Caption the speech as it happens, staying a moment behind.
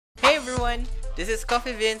everyone, this is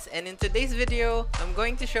CoffeeVince, and in today's video, I'm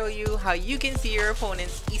going to show you how you can see your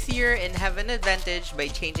opponents easier and have an advantage by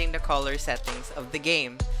changing the color settings of the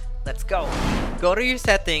game. Let's go! Go to your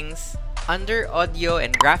settings, under audio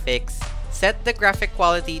and graphics, set the graphic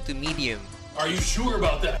quality to medium. Are you sure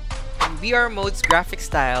about that? In VR mode's graphic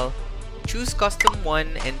style, choose custom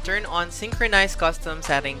 1 and turn on synchronize custom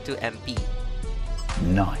setting to MP.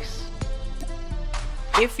 Nice.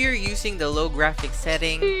 If you're using the low graphics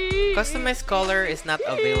setting, customized color is not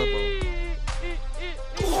available.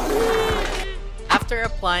 After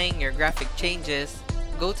applying your graphic changes,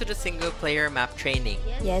 go to the single player map training.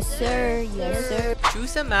 Yes sir, yes sir.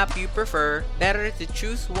 Choose a map you prefer. Better to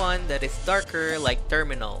choose one that is darker like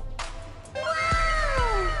Terminal.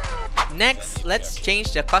 Next, let's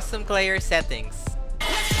change the custom player settings.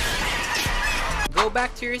 Go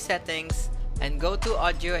back to your settings and go to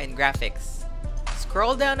audio and graphics.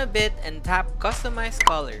 Scroll down a bit and tap Customize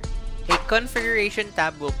Color. A configuration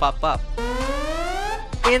tab will pop up.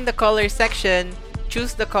 In the color section,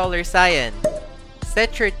 choose the color cyan.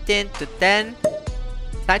 Set your tint to 10,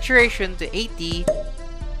 saturation to 80,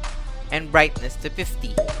 and brightness to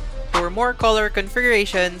 50. For more color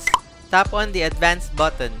configurations, tap on the Advanced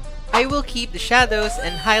button. I will keep the shadows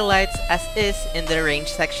and highlights as is in the range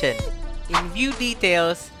section. In View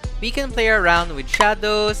Details, we can play around with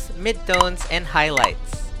shadows, midtones, and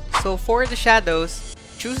highlights. So for the shadows,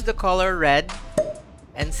 choose the color red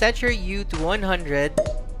and set your hue to 100,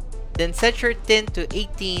 then set your tint to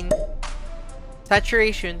 18,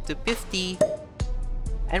 saturation to 50,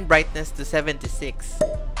 and brightness to 76.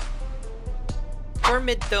 For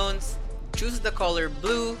midtones, choose the color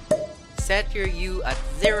blue, set your hue at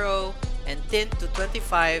 0 and tint to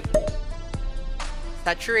 25,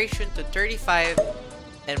 saturation to 35,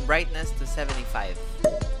 and brightness to 75.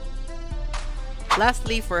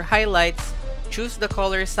 Lastly, for highlights, choose the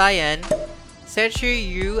color cyan, set your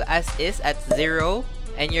hue as is at 0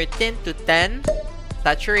 and your tint to 10,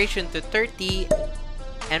 saturation to 30,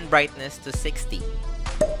 and brightness to 60.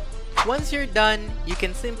 Once you're done, you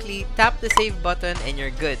can simply tap the save button and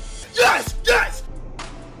you're good. Yes! Yes!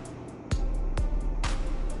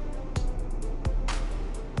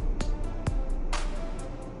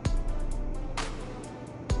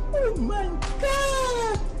 Oh my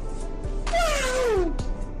god! Wow!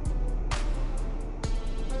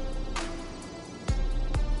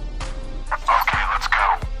 Okay, let's go.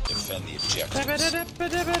 Defend the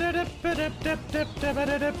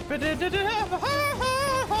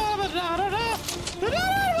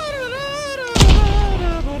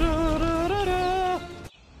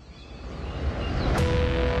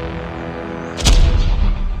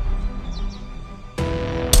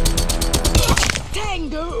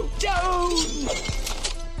Tango down!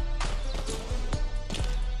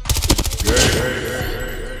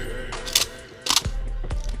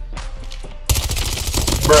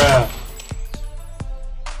 Bruh.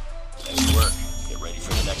 Nice work. Get ready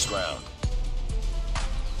for the next round.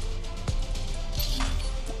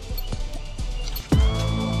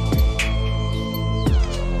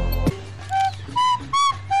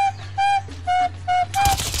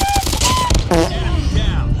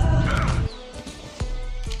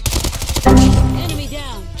 Enemy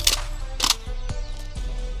down!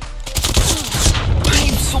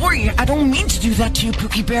 I'm sorry, I don't mean to do that to you,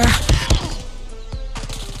 Pookie Bear.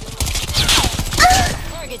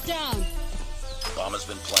 Target down! Bomb has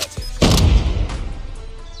been planted.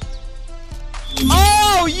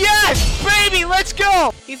 Oh yes! Baby, let's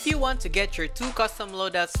go! If you want to get your 2 custom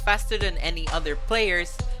loadouts faster than any other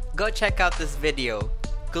players, go check out this video.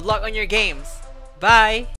 Good luck on your games! Bye!